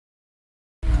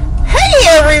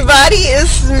everybody,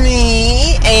 it's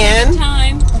me and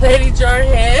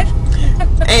Ladyjarhead.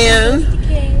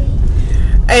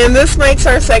 And this makes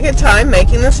our second time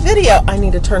making this video. I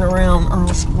need to turn around or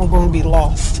else we're going to be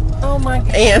lost. Oh my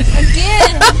God. And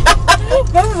again.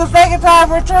 This is the second time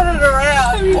we're turning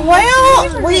around.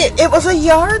 Well, it was a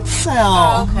yard sale.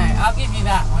 Oh, okay, I'll give you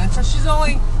that one. So she's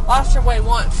only lost her way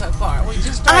once so far. We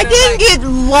just started. I didn't get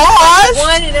lost.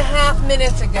 1.5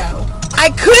 minutes ago. I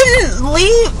couldn't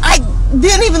leave. I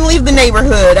didn't even leave the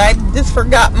neighborhood. I just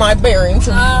forgot my bearings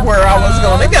of where I was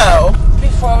going to go.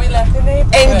 Before we left the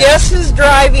neighborhood. And guess who's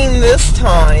driving this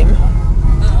time?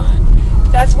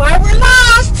 That's why we're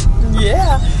lost.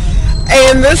 Yeah.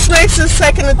 And this makes the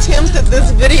second attempt at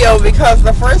this video because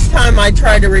the first time I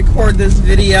tried to record this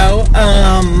video,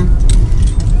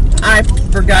 I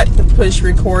forgot to push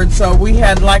record, so we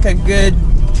had like a good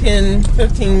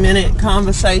 10-15 minute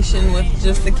conversation with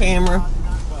just the camera.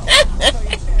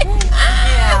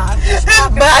 Yeah, just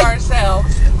talking to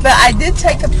ourselves. But I did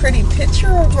take a pretty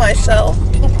picture of myself.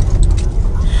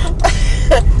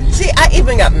 See, I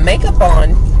even got makeup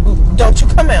on. Ooh, don't you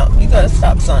come out. You got a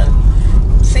stop sign.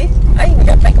 See, I even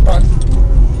got makeup on.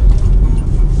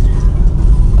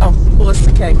 Oh,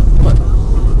 BlissedDecay. Look.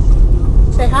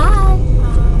 Say hi.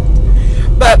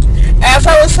 But as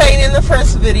I was saying in the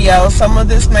first video, some of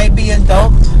this may be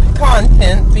adult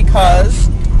content because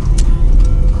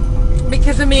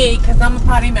of me, because I'm a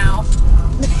potty mouth.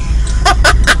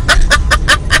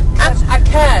 I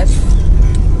cuss.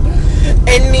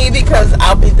 And me because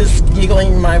I'll be just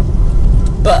giggling my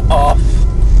butt off.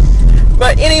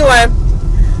 But anyway,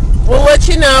 we'll let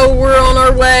you know we're on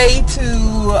our way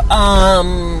to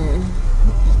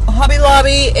Hobby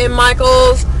Lobby and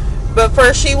Michael's. But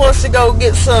first she wants to go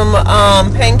get some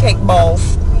pancake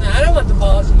balls. No, I don't want the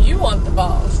balls. You want the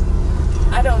balls.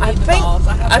 I don't need the balls.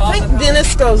 I think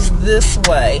Dennis goes this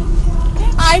way.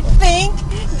 I think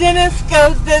Dennis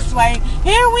goes this way.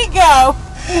 Here we go.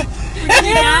 Here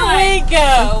we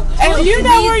go. And you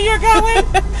know where you're going?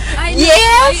 I know.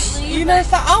 Yes. Slightly, you know,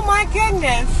 so, oh my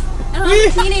goodness. I'm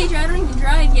a teenager. I don't even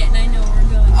drive yet, and I know where we're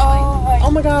going. Oh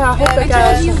my God! I hope I they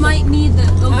got. told you might need the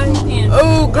pool hand.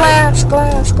 Oh, glass. You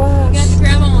got to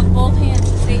grab on with both hands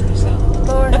to save yourself.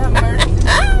 Lord have mercy.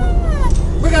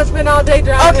 We're going to spend all day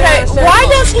driving. Okay, why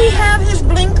does he have his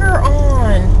blinker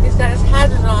on? He's got his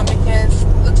hazard on because it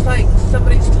looks like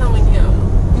somebody's towing him.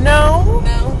 No.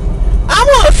 No? I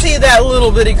want to see that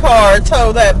little bitty car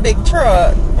tow that big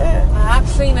truck. I've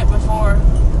seen it before.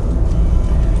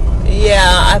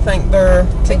 Yeah, I think they're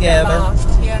together. They're lost.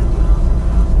 Yeah.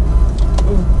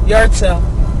 Ooh, yard sale.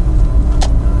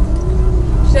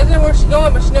 She doesn't know where she's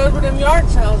going, but she knows where them yard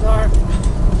sales are.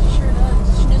 She sure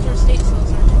does. She knows where estate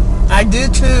sales are. I do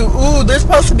too. Ooh, there's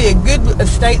supposed to be a good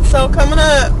estate sale coming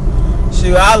up.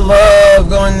 Shoot, I love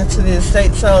going into the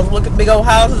estate sales. Look at big old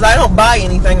houses. I don't buy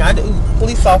anything. I do.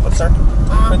 Police officer.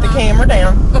 Put the camera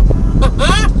down.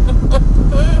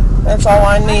 That's all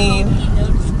I need. He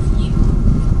notices you.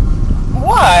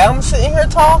 Why? I'm sitting here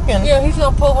talking. Yeah, he's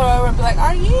going to pull her over and be like,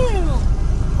 are you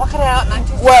walking out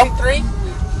 1963?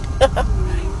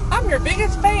 I'm your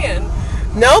biggest fan.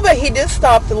 No, but he did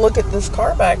stop to look at this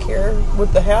car back here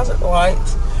with the hazard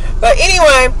lights. But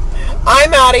anyway,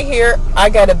 I'm out of here. I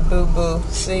got a boo-boo.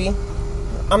 See?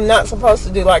 I'm not supposed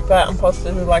to do like that. I'm supposed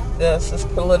to do like this. It's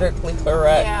politically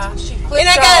correct. Yeah, she flipped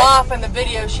her off in the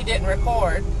video she didn't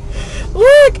record.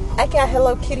 Look, I got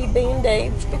Hello Kitty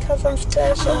Band-Aids because I'm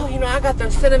special. Oh, you know, I got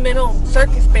those sentimental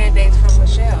circus Band-Aids from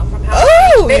Michelle. From House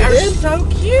Oh, they you are did? so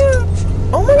cute.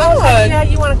 Oh my I was like, God. yeah,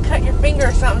 you want to cut your finger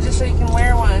or something just so you can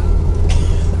wear one.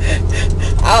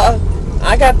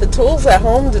 I got the tools at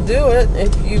home to do it.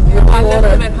 If you really I want left to.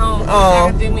 them at home. Oh, It's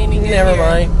not gonna do me any good never here.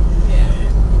 mind.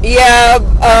 Yeah.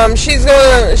 Yeah,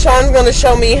 Sean's gonna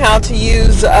show me how to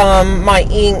use my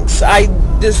inks. I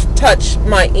just touch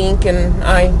my ink and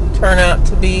I turn out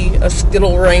to be a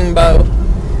Skittle rainbow.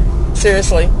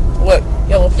 Seriously, look,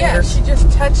 yellow Yeah, fingers. she just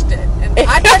touched it. And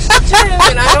I touched it too,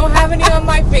 and I don't have any on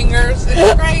my fingers.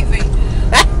 It's crazy.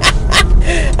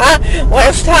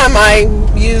 Last time I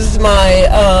used my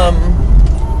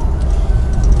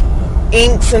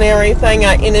inks and everything,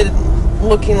 I ended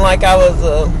looking like I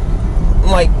was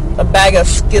like a bag of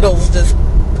Skittles just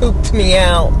pooped me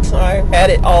out. So I had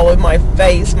it all in my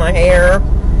face, my hair,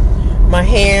 my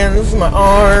hands, my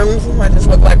arms. I just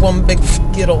looked like one big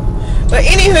Skittle. But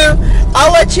anywho,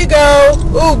 I'll let you go.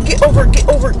 Ooh, get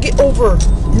over.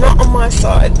 Not on my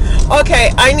side.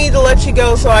 Okay, I need to let you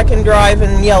go so I can drive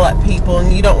and yell at people,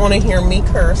 and you don't want to hear me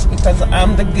curse because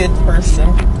I'm the good person.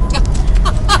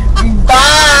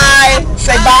 Bye.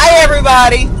 Say bye,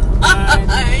 everybody.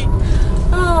 Bye.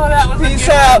 Oh, that was Peace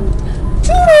out.